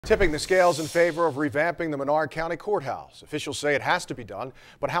Tipping the scales in favor of revamping the Menard County Courthouse. Officials say it has to be done,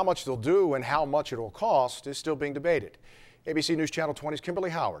 but how much they'll do and how much it will cost is still being debated. ABC News Channel 20's Kimberly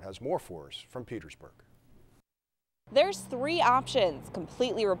Howard has more for us from Petersburg. There's three options: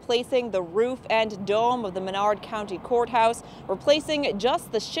 completely replacing the roof and dome of the Menard County Courthouse, replacing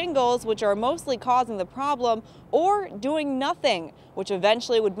just the shingles, which are mostly causing the problem, or doing nothing, which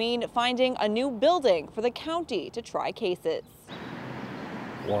eventually would mean finding a new building for the county to try cases.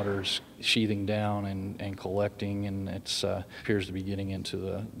 Water's sheathing down and collecting, and it appears to be getting into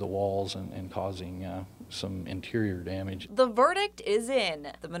the walls and causing some interior damage. The verdict is in.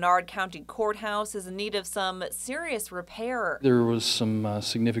 The Menard County Courthouse is in need of some serious repair. There was some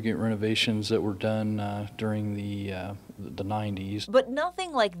significant renovations that were done during the 90s. But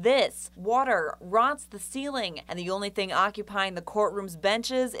nothing like this. Water rots the ceiling, and the only thing occupying the courtroom's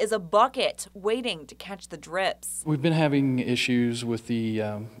benches is a bucket waiting to catch the drips. We've been having issues with the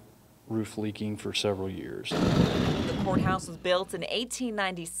roof leaking for several years. The courthouse was built in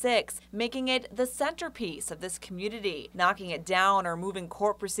 1896, making it the centerpiece of this community. Knocking it down or moving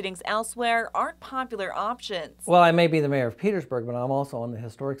court proceedings elsewhere aren't popular options. Well, I may be the mayor of Petersburg, but I'm also on the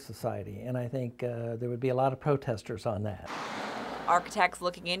Historic Society, and I think there would be a lot of protesters on that. Architects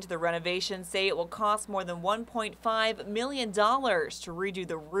looking into the renovation say it will cost more than $1.5 million to redo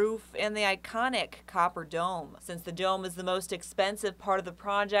the roof and the iconic copper dome. Since the dome is the most expensive part of the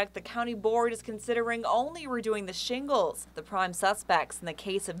project, the county board is considering only redoing the shingles, the prime suspects in the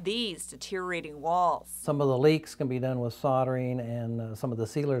case of these deteriorating walls. Some of the leaks can be done with soldering and some of the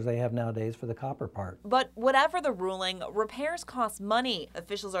sealers they have nowadays for the copper part. But whatever the ruling, repairs cost money.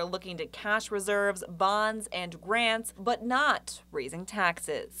 Officials are looking to cash reserves, bonds, and grants, but not raising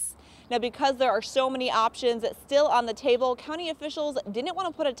taxes. Now, because there are so many options still on the table, county officials didn't want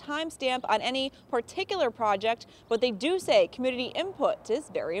to put a timestamp on any particular project, but they do say community input is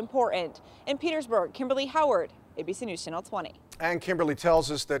very important. In Petersburg, Kimberly Howard, ABC News Channel 20. And Kimberly tells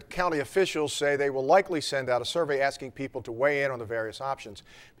us that county officials say they will likely send out a survey asking people to weigh in on the various options.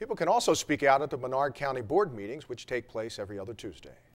 People can also speak out at the Menard County board meetings, which take place every other Tuesday.